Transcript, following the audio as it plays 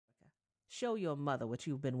Show your mother what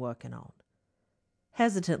you've been working on."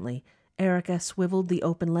 Hesitantly, Erica swiveled the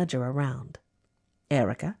open ledger around.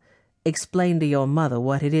 "Erica, explain to your mother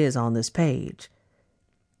what it is on this page."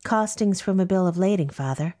 "Costings from a bill of lading,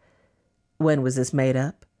 Father." "When was this made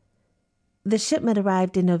up?" "The shipment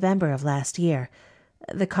arrived in November of last year.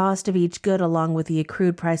 The cost of each good along with the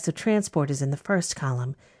accrued price of transport is in the first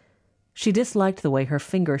column." She disliked the way her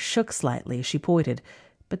finger shook slightly as she pointed,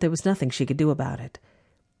 but there was nothing she could do about it.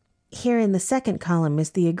 "Here in the second column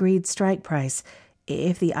is the agreed strike price,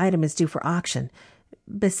 if the item is due for auction.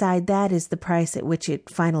 Beside that is the price at which it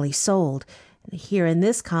finally sold. Here in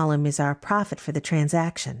this column is our profit for the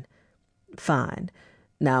transaction." "Fine.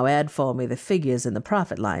 Now add for me the figures in the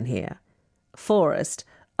profit line here. Forrest,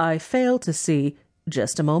 I fail to see—"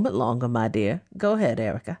 "Just a moment longer, my dear. Go ahead,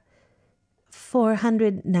 Erica."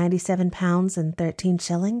 £497 and 13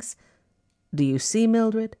 shillings. Do you see,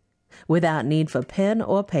 Mildred? Without need for pen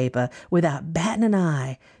or paper, without batting an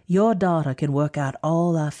eye, your daughter can work out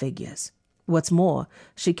all our figures. What's more,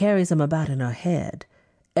 she carries them about in her head.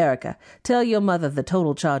 Erica, tell your mother the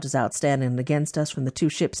total charges outstanding against us from the 2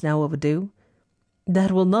 ships now overdue."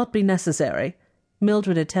 "That will not be necessary."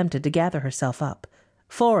 Mildred attempted to gather herself up.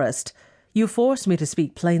 "Forrest, you force me to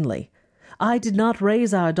speak plainly. I did not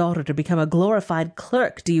raise our daughter to become a glorified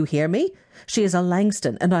clerk, do you hear me? She is a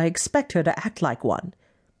Langston, and I expect her to act like one."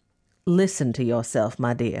 "Listen to yourself,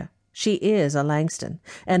 my dear. She is a Langston,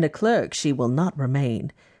 and a clerk she will not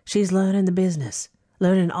remain. She's learning the business,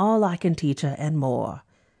 learning all I can teach her and more."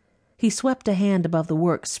 He swept a hand above the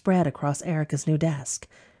work spread across Erica's new desk.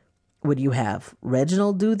 "Would you have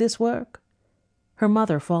Reginald do this work?" Her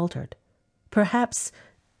mother faltered. "Perhaps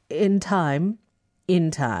in time." "In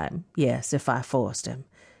time, yes, if I forced him.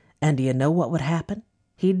 And do you know what would happen?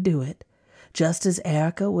 He'd do it, just as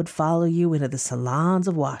Erica would follow you into the salons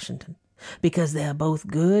of Washington, because they're both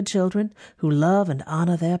good children who love and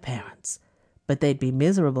honor their parents. But they'd be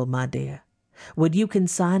miserable, my dear. Would you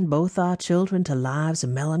consign both our children to lives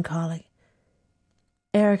of melancholy?"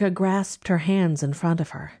 Erica grasped her hands in front of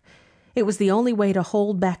her. It was the only way to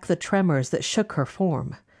hold back the tremors that shook her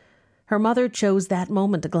form. Her mother chose that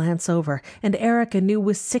moment to glance over, and Erica knew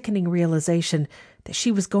with sickening realization that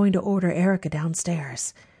she was going to order Erica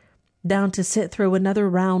downstairs, down to sit through another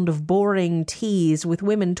round of boring teas with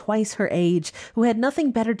women twice her age who had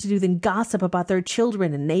nothing better to do than gossip about their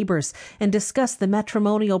children and neighbors and discuss the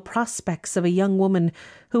matrimonial prospects of a young woman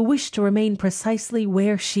who wished to remain precisely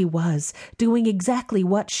where she was, doing exactly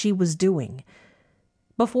what she was doing.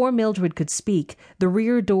 Before Mildred could speak, the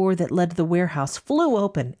rear door that led to the warehouse flew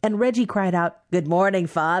open, and Reggie cried out, "Good morning,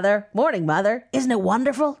 Father. Morning, Mother. Isn't it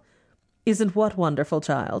wonderful?" "Isn't what wonderful,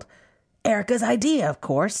 child?" "Erica's idea, of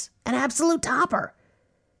course. An absolute topper."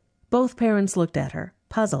 Both parents looked at her,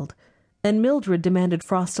 puzzled, and Mildred demanded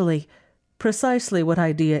frostily, "Precisely what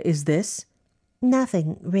idea is this?"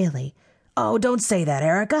 "Nothing, really." "Oh, don't say that,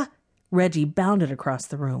 Erica." Reggie bounded across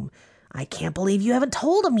the room. "I can't believe you haven't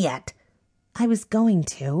told him yet." "I was going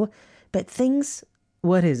to, but things—"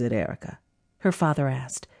 "What is it, Erica?" her father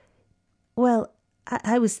asked. "Well,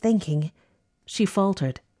 I was thinking—" She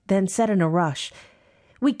faltered, then said in a rush,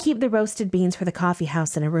 "We keep the roasted beans for the coffee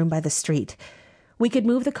house in a room by the street. We could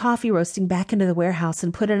move the coffee roasting back into the warehouse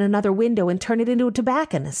and put in another window and turn it into a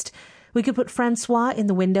tobacconist. We could put Francois in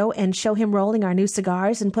the window and show him rolling our new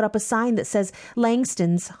cigars and put up a sign that says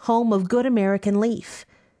Langston's, home of good American leaf."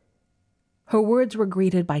 Her words were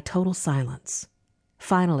greeted by total silence.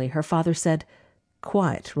 Finally, her father said,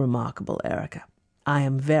 "Quite remarkable, Erica. I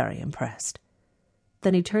am very impressed."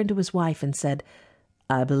 Then he turned to his wife and said,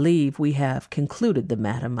 "I believe we have concluded the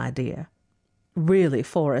matter, my dear." "Really,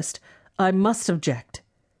 Forrest, I must object."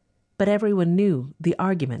 But everyone knew the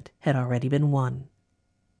argument had already been won.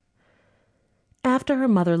 After her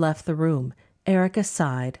mother left the room, Erica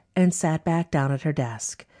sighed and sat back down at her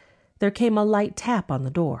desk. There came a light tap on the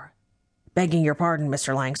door. "Begging your pardon,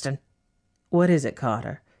 Mr. Langston." "What is it,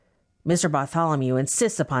 Carter?" "Mr. Bartholomew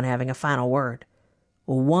insists upon having a final word."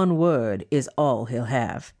 "One word is all he'll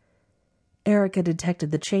have." Erica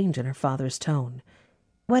detected the change in her father's tone.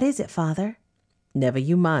 "What is it, Father?" "Never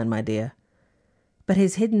you mind, my dear." But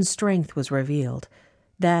his hidden strength was revealed,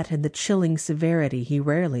 that and the chilling severity he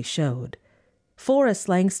rarely showed. Forrest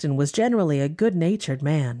Langston was generally a good-natured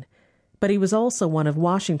man, but he was also one of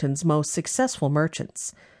Washington's most successful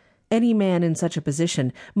merchants. Any man in such a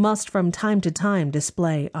position must from time to time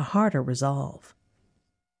display a harder resolve.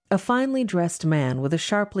 A finely dressed man with a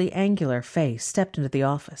sharply angular face stepped into the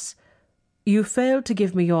office. "You failed to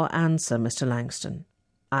give me your answer, Mr. Langston.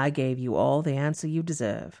 I gave you all the answer you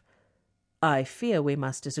deserve." "I fear we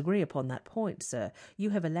must disagree upon that point, sir.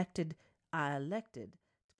 You have elected—" "I elected